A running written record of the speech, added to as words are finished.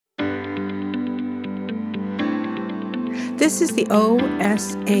This is the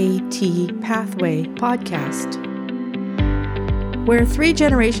OSAT Pathway podcast, where 3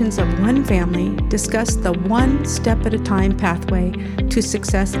 generations of one family discuss the one step at a time pathway to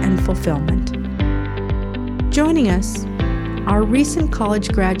success and fulfillment. Joining us, our recent college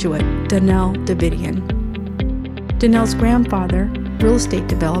graduate, Donnell Davidian. Donnell's grandfather, real estate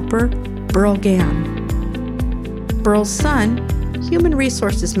developer, Burl Gann. Burl's son, human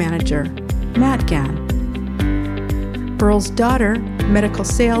resources manager, Matt Gann. Burl's daughter, medical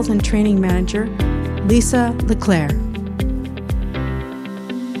sales and training manager, Lisa LeClaire.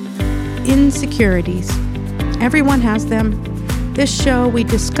 Insecurities. Everyone has them. This show, we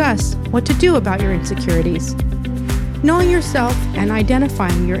discuss what to do about your insecurities. Knowing yourself and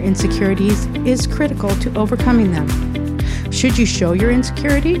identifying your insecurities is critical to overcoming them. Should you show your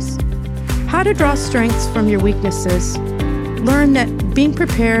insecurities? How to draw strengths from your weaknesses. Learn that being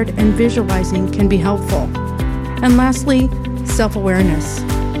prepared and visualizing can be helpful. And lastly, self-awareness.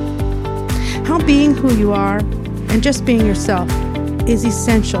 How being who you are and just being yourself is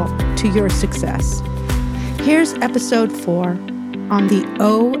essential to your success. Here's episode 4 on the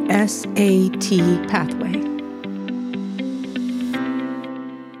OSAT pathway.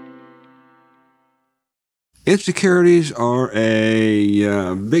 Insecurities are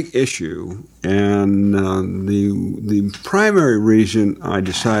a big issue, and the primary reason I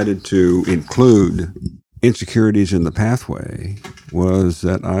decided to include insecurities in the pathway was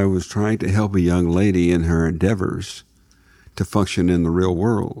that I was trying to help a young lady in her endeavors to function in the real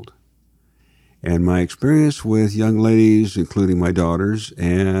world. And my experience with young ladies, including my daughters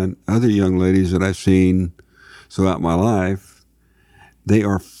and other young ladies that I've seen throughout my life, they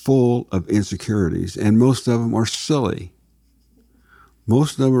are full of insecurities, and most of them are silly.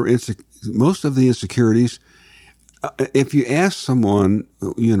 Most of the insecurities, if you ask someone,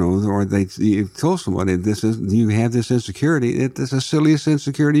 or you told somebody, you have this insecurity, it's the silliest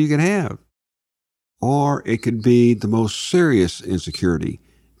insecurity you can have. Or it could be the most serious insecurity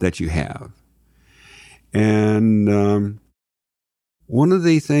that you have. And one of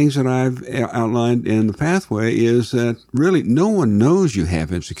the things that I've outlined in the pathway is that really no one knows you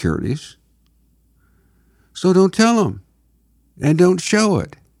have insecurities. So don't tell them and don't show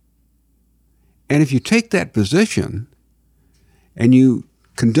it. And if you take that position and you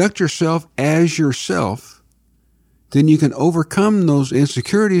conduct yourself as yourself, then you can overcome those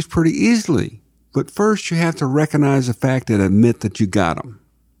insecurities pretty easily. But first you have to recognize the fact and admit that you got them.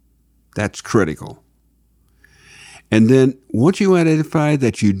 That's critical. And then once you identify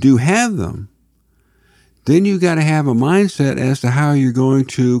that you do have them, then you got to have a mindset as to how you're going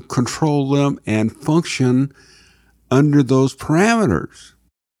to control them and function under those parameters.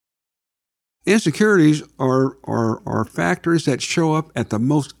 Insecurities are factors that show up at the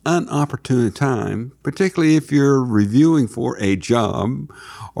most unopportune time, particularly if you're reviewing for a job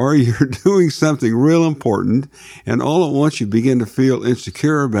or you're doing something real important, and all at once you begin to feel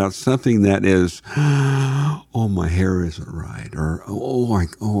insecure about something that is, oh, my hair isn't right, or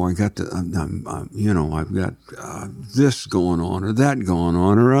I got I've got this going on or that going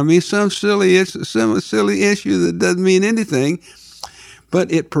on, or some silly issue that doesn't mean anything. But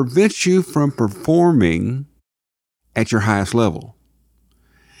it prevents you from performing at your highest level.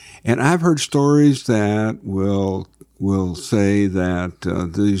 And I've heard stories that will say that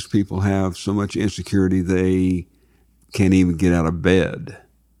these people have so much insecurity they can't even get out of bed.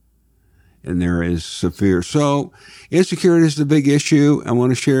 And there is severe. So insecurity is the big issue. I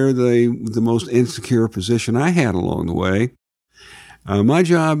want to share the most insecure position I had along the way. My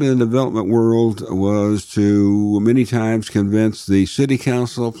job in the development world was to many times convince the city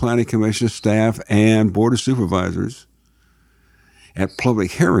council, planning commission staff, and board of supervisors at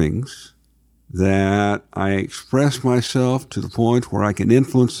public hearings that I express myself to the point where I can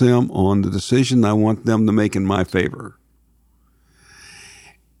influence them on the decision I want them to make in my favor.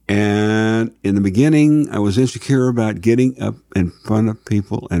 And in the beginning, I was insecure about getting up in front of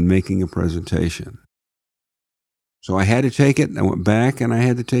people and making a presentation. So I had to take it, I went back, and I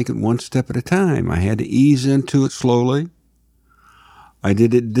had to take it one step at a time. I had to ease into it slowly.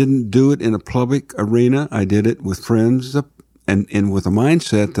 Didn't do it in a public arena. I did it with friends and with a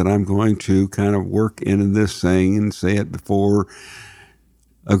mindset that I'm going to kind of work into this thing and say it before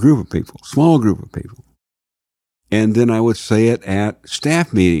a group of people, small group of people. And then I would say it at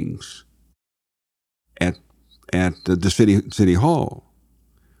staff meetings at the city hall,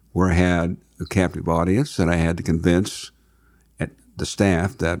 where I had a captive audience that I had to convince at the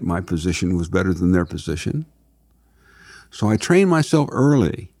staff that my position was better than their position. So I trained myself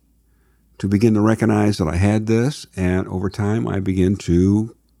early to begin to recognize that I had this, and over time I began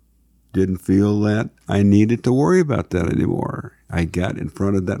to didn't feel that I needed to worry about that anymore. I got in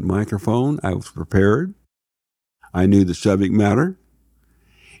front of that microphone. I was prepared. I knew the subject matter.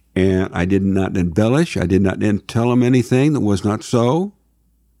 And I did not embellish. I did not tell them anything that was not so.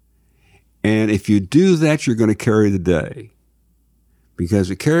 And if you do that, you're going to carry the day.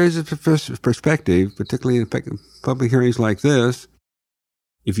 Because it carries a perspective, particularly in public hearings like this.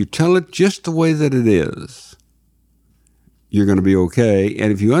 If you tell it just the way that it is, you're going to be okay.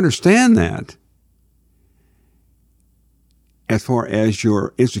 And if you understand that, as far as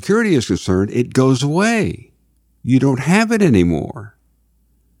your insecurity is concerned, it goes away. You don't have it anymore.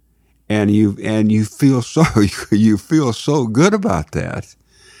 And you feel so good about that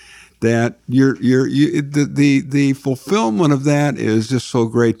the fulfillment of that is just so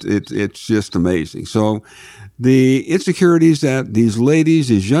great. It's just amazing. So the insecurities that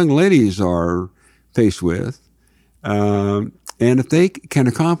these young ladies are faced with, and if they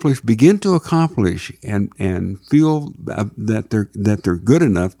can begin to accomplish and feel that they're good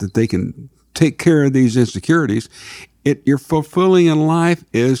enough that they can take care of these insecurities, your fulfilling in life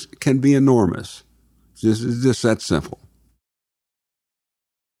can be enormous. It's just that simple.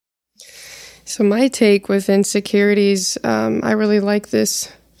 So my take with insecurities, I really like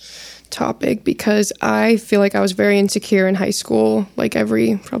this topic because I feel like I was very insecure in high school, like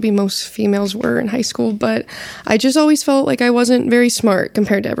probably most females were in high school, but I just always felt like I wasn't very smart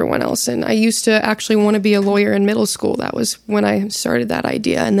compared to everyone else. And I used to actually want to be a lawyer in middle school. That was when I started that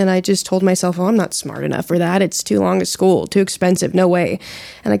idea. And then I just told myself, I'm not smart enough for that. It's too long of school, too expensive, no way.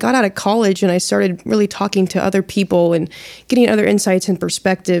 And I got out of college and I started really talking to other people and getting other insights and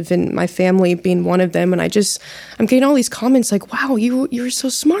perspective, and my family being one of them. And I'm getting all these comments like, wow, you're so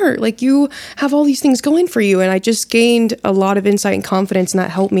smart. Like, you have all these things going for you. And I just gained a lot of insight and confidence, and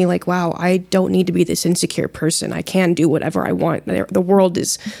that helped me like, wow, I don't need to be this insecure person. I can do whatever I want. The world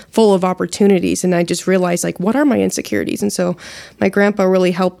is full of opportunities. And I just realized, like, what are my insecurities? And so my grandpa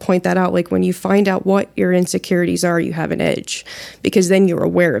really helped point that out. Like, when you find out what your insecurities are, you have an edge, because then you're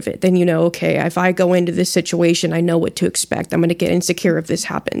aware of it. Then you know, okay, if I go into this situation, I know what to expect. I'm going to get insecure if this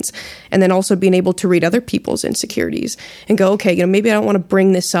happens. And then also being able to read other people's insecurities and go, okay, maybe I don't want to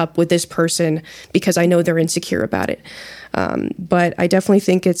bring this up with this person because I know they're insecure about it. But I definitely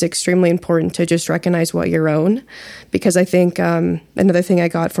think it's extremely important to just recognize what your own, because I think another thing I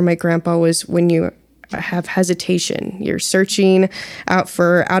got from my grandpa was when you have hesitation, you're searching out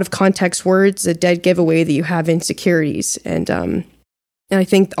for out of context words, a dead giveaway that you have insecurities. And I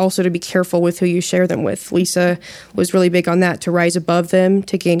think also to be careful with who you share them with. Lisa was really big on that, to rise above them,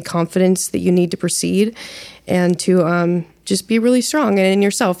 to gain confidence that you need to proceed, and to just be really strong and in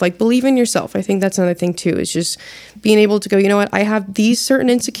yourself, like believe in yourself. I think that's another thing too, is just being able to go, you know what, I have these certain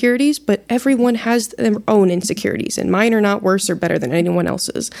insecurities, but everyone has their own insecurities, and mine are not worse or better than anyone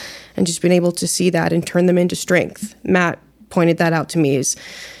else's. And just being able to see that and turn them into strength. Matt pointed that out to me, is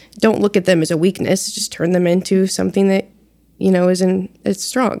don't look at them as a weakness, just turn them into something that, it's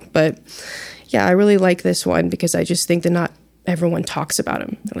strong. But yeah, I really like this one because I just think that not everyone talks about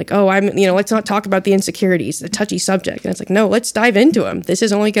them. They're like, oh, let's not talk about the insecurities, the touchy subject. And it's like, no, let's dive into them. This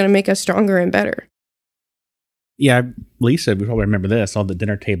is only going to make us stronger and better. Yeah, Lisa, we probably remember this, all the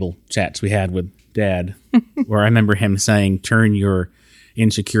dinner table chats we had with Dad, where I remember him saying, turn your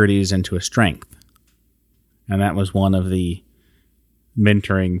insecurities into a strength. And that was one of the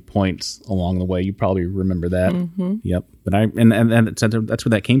mentoring points along the way. You probably remember that. Mm-hmm. Yep. But that's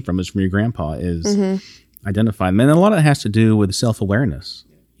where that came from, is from your grandpa, is identifying. And a lot of it has to do with self-awareness.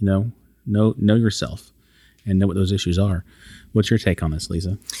 Know yourself and know what those issues are. What's your take on this,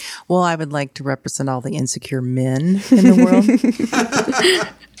 Lisa? Well, I would like to represent all the insecure men in the world.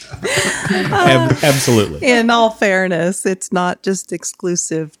 Absolutely. In all fairness, it's not just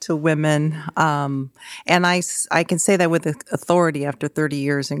exclusive to women. And I can say that with authority after 30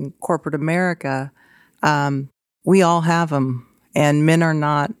 years in corporate America. We all have them, and men are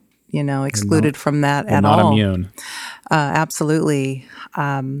not, excluded from that at all. Not immune. Absolutely.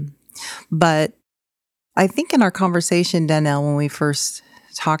 But I think in our conversation, Danielle, when we first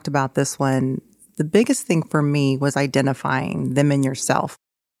talked about this one, the biggest thing for me was identifying them in yourself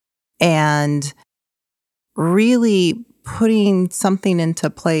and really putting something into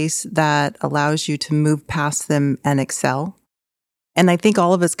place that allows you to move past them and excel. And I think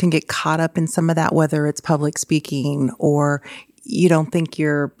all of us can get caught up in some of that, whether it's public speaking or you don't think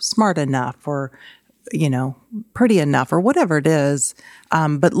you're smart enough or, pretty enough or whatever it is.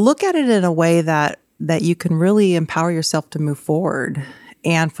 But look at it in a way that you can really empower yourself to move forward.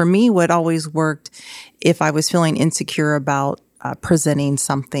 And for me, what always worked, if I was feeling insecure about presenting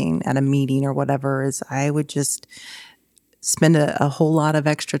something at a meeting or whatever, is I would just spend a whole lot of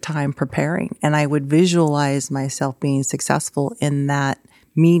extra time preparing, and I would visualize myself being successful in that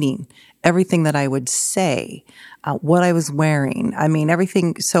meeting. Everything that I would say, what I was wearing. I mean,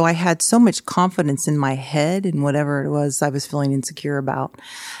 everything. So I had so much confidence in my head and whatever it was I was feeling insecure about,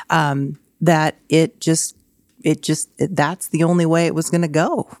 that that's the only way it was going to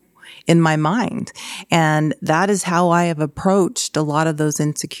go in my mind. And that is how I have approached a lot of those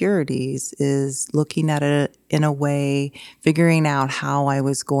insecurities, is looking at it in a way, figuring out how I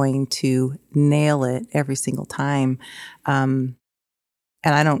was going to nail it every single time.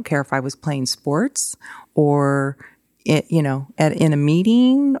 And I don't care if I was playing sports or, in a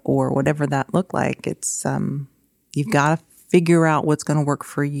meeting or whatever that looked like. It's, you've got to figure out what's going to work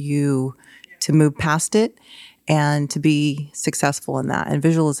for you to move past it and to be successful in that. And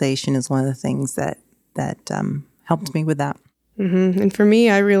visualization is one of the things that helped me with that. Mm-hmm. And for me,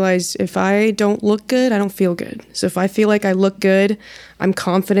 I realized if I don't look good, I don't feel good. So if I feel like I look good, I'm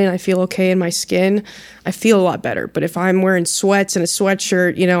confident, I feel okay in my skin, I feel a lot better. But if I'm wearing sweats and a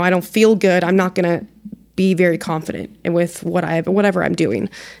sweatshirt, I don't feel good, I'm not going to be very confident with whatever I'm doing.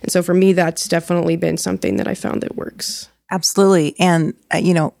 And so for me, that's definitely been something that I found that works. Absolutely. And,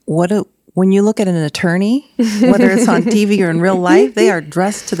 when you look at an attorney, whether it's on TV or in real life, they are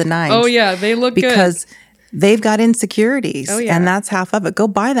dressed to the nines. Oh, yeah, they look good. Because they've got insecurities, yeah. and that's half of it. Go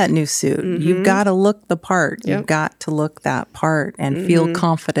buy that new suit. Mm-hmm. You've got to look the part. Yep. You've got to look that part and feel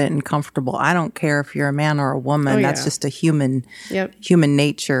confident and comfortable. I don't care if you're a man or a woman. Oh, that's just a human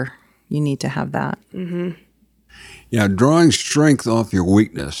nature. You need to have that. Mm-hmm. Yeah, drawing strength off your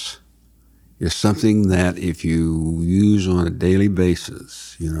weakness is something that if you use on a daily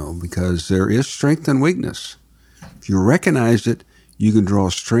basis, because there is strength and weakness. If you recognize it, you can draw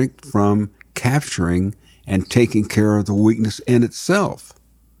strength from capturing and taking care of the weakness in itself.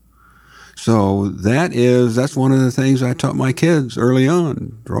 So that's one of the things I taught my kids early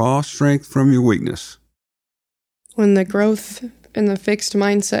on. Draw strength from your weakness. When the growth and the fixed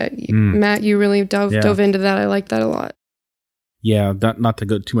mindset, Matt, you really dove into that. I like that a lot. Yeah, not to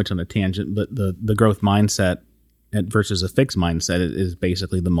go too much on a tangent, but the growth mindset versus a fixed mindset is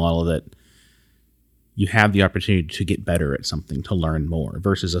basically the model that you have the opportunity to get better at something, to learn more,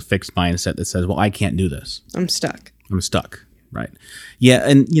 versus a fixed mindset that says, well, I can't do this. I'm stuck, right? Yeah,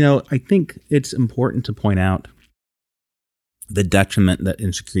 and, I think it's important to point out the detriment that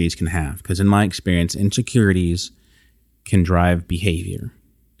insecurities can have, because in my experience, insecurities can drive behavior,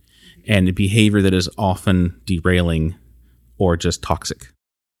 and behavior that is often derailing or just toxic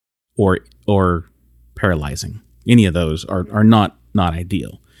or paralyzing. Any of those are not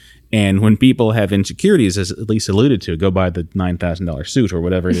ideal. And when people have insecurities, as at least alluded to, go buy the $9,000 suit or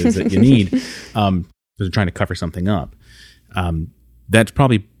whatever it is that you need, because they're trying to cover something up. That's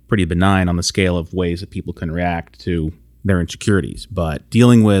probably pretty benign on the scale of ways that people can react to their insecurities. But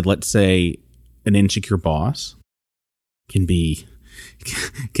dealing with, let's say, an insecure boss can be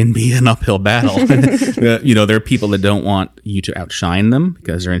an uphill battle. There are people that don't want you to outshine them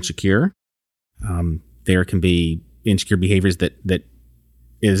because they're insecure. There can be insecure behaviors that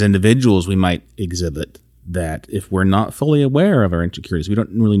as individuals we might exhibit, that if we're not fully aware of our insecurities, we don't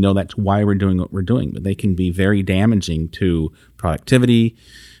really know that's why we're doing what we're doing, but they can be very damaging to productivity,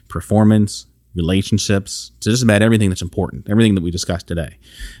 performance, relationships, to just about everything that's important, everything that we discussed today.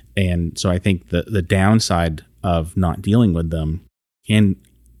 And so I think the downside of not dealing with them can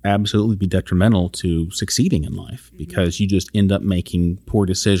absolutely be detrimental to succeeding in life, because you just end up making poor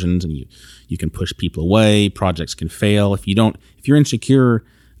decisions, and you can push people away. Projects can fail if you're insecure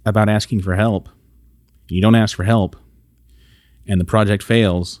about asking for help. You don't ask for help, and the project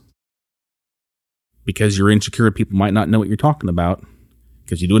fails because you're insecure. People might not know what you're talking about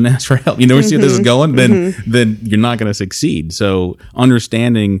because you didn't ask for help. You know, see where this is going. Then you're not going to succeed. So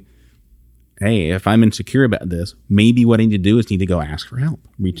understanding, hey, if I'm insecure about this, maybe what I need to do is need to go ask for help.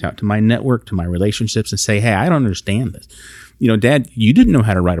 Reach out to my network, to my relationships, and say, hey, I don't understand this. Dad, you didn't know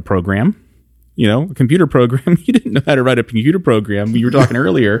how to write a program, a computer program. You didn't know how to write a computer program. You were talking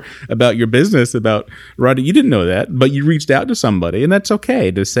earlier about your business, about writing. You didn't know that, but you reached out to somebody, and that's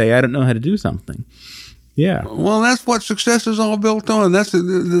okay to say, I don't know how to do something. Yeah. Well, that's what success is all built on. That's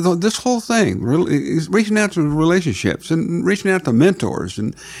this whole thing. Is reaching out to relationships and reaching out to mentors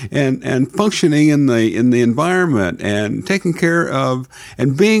and functioning in the environment and taking care of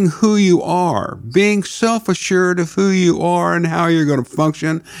and being who you are, being self-assured of who you are and how you're going to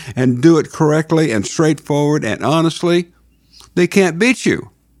function and do it correctly and straightforward and honestly. They can't beat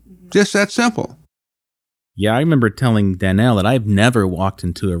you. Just that simple. Yeah, I remember telling Danielle that I've never walked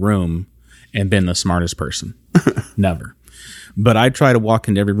into a room and been the smartest person. Never. But I try to walk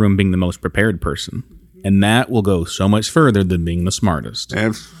into every room being the most prepared person. And that will go so much further than being the smartest.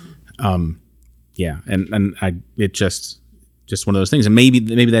 Yeah. And it just one of those things. And maybe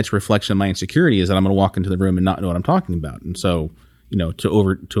that's a reflection of my insecurity, is that I'm going to walk into the room and not know what I'm talking about. And so, to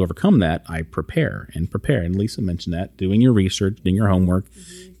overcome that, I prepare. And Lisa mentioned that, doing your research, doing your homework,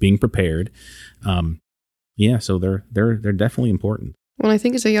 being prepared. So they're definitely important. Well, I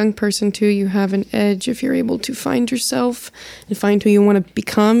think as a young person, too, you have an edge if you're able to find yourself and find who you want to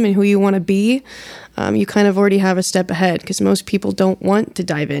become and who you want to be. You kind of already have a step ahead, because most people don't want to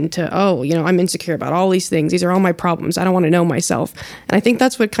dive into, I'm insecure about all these things. These are all my problems. I don't want to know myself. And I think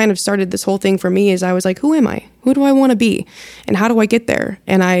that's what kind of started this whole thing for me, is I was like, who am I? Who do I want to be? And how do I get there?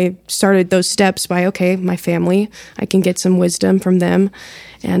 And I started those steps by, my family. I can get some wisdom from them.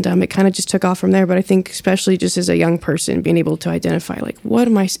 And it kind of just took off from there. But I think especially just as a young person, being able to identify, what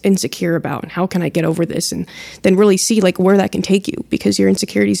am I insecure about and how can I get over this? And then really see, where that can take you, because your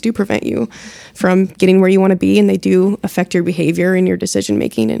insecurities do prevent you from getting where you want to be, and they do affect your behavior and your decision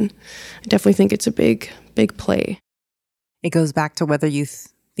making. And I definitely think it's a big, big play. It goes back to whether you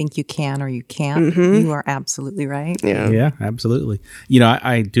think you can or you can't. You are absolutely right. Yeah, absolutely.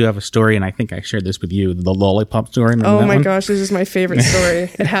 I do have a story, and I think I shared this with you, the lollipop story. Oh my gosh, this is my favorite story.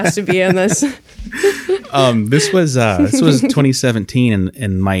 It has to be in this. This was 2017,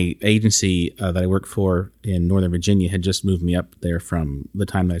 and my agency that I worked for in Northern Virginia had just moved me up there from the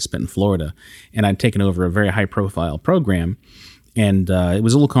time that I spent in Florida, and I'd taken over a very high-profile program. And it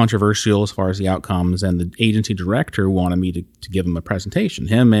was a little controversial as far as the outcomes, and the agency director wanted me to give him a presentation,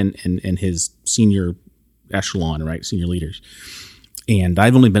 him and his senior echelon, right, senior leaders. And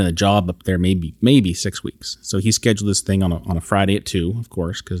I've only been in a job up there maybe 6 weeks. So he scheduled this thing on a Friday at 2, of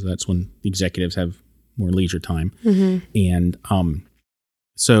course, because that's when the executives have more leisure time. And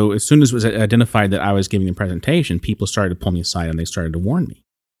so as soon as it was identified that I was giving the presentation, people started to pull me aside, and they started to warn me.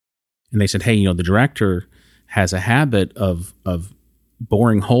 And they said, hey, the director has a habit of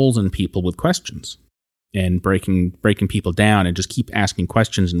boring holes in people with questions and breaking people down, and just keep asking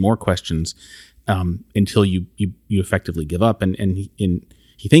questions and more questions until you effectively give up. And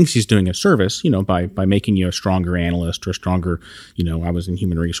he thinks he's doing a service, by making you a stronger analyst or a stronger, I was in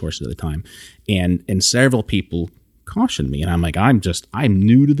human resources at the time, and several people cautioned me, and I'm like, I'm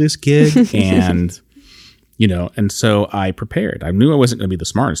new to this gig, and and so I prepared. I knew I wasn't going to be the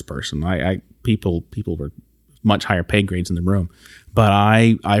smartest person. People were much higher pay grades in the room, but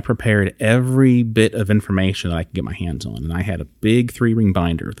I prepared every bit of information that I could get my hands on. And I had a big 3-ring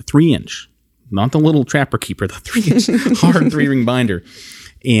binder, the 3-inch, not the little Trapper Keeper, the 3-inch hard 3-ring binder.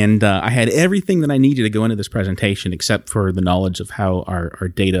 And I had everything that I needed to go into this presentation, except for the knowledge of how our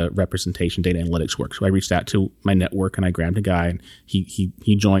data representation, data analytics works. So I reached out to my network, and I grabbed a guy, and he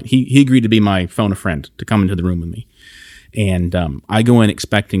joined. He agreed to be my phone a friend, to come into the room with me. And I go in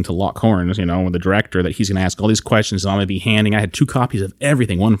expecting to lock horns, with the director, that he's going to ask all these questions, and I'm going to be handing. I had 2 copies of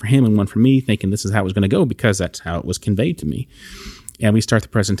everything, one for him and one for me, thinking this is how it was going to go, because that's how it was conveyed to me. And we start the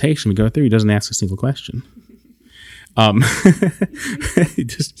presentation. We go through. He doesn't ask a single question. He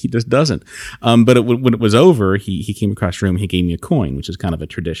just doesn't. But when it was over, he came across the room. He gave me a coin, which is kind of a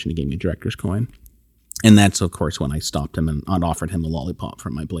tradition. He gave me a director's coin. And that's, of course, when I stopped him and offered him a lollipop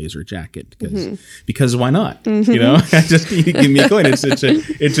from my blazer jacket, because why not? He gave me a coin. It's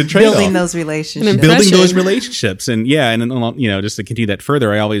a trade-off. Building those relationships. And just to continue that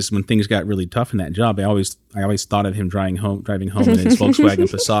further, I always, when things got really tough in that job, I always thought of him driving home in his Volkswagen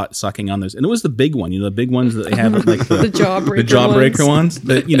Passat, sucking on those. And it was the big one, the big ones that they have, like the jawbreaker ones,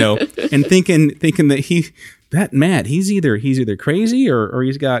 that, and thinking that that Matt, he's either crazy or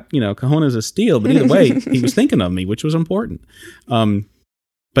he's got, cojones of steel, but either way, he was thinking of me, which was important.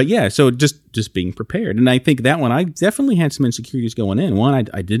 But yeah, so just being prepared. And I think that one, I definitely had some insecurities going in. One,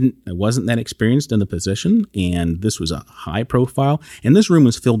 I wasn't that experienced in the position, and this was a high profile, and this room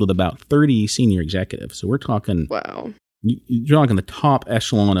was filled with about 30 senior executives. So we're talking, wow. You're talking the top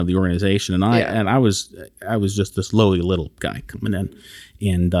echelon of the organization, and I was just this lowly little guy coming in,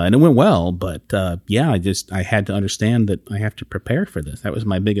 and it went well. But I had to understand that I have to prepare for this. That was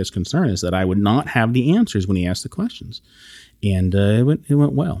my biggest concern, is that I would not have the answers when he asked the questions, and it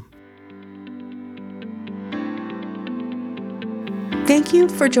went well. Thank you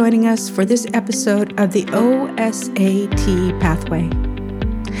for joining us for this episode of the OSAT Pathway.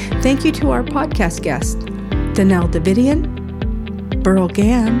 Thank you to our podcast guests, Danelle Davidian, Burl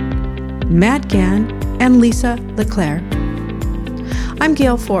Gann, Matt Gann, and Lisa LeClaire. I'm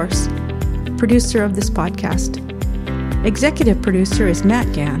Gail Force, producer of this podcast. Executive producer is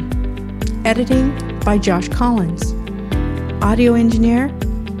Matt Gann. Editing by Josh Collins. Audio engineer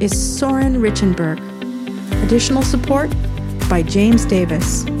is Soren Richenberg. Additional support by James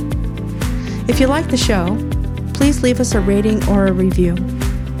Davis. If you like the show, please leave us a rating or a review.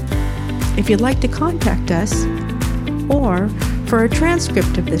 If you'd like to contact us, or for a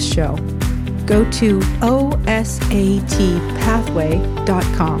transcript of this show, go to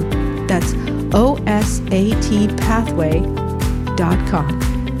osatpathway.com. That's osatpathway.com.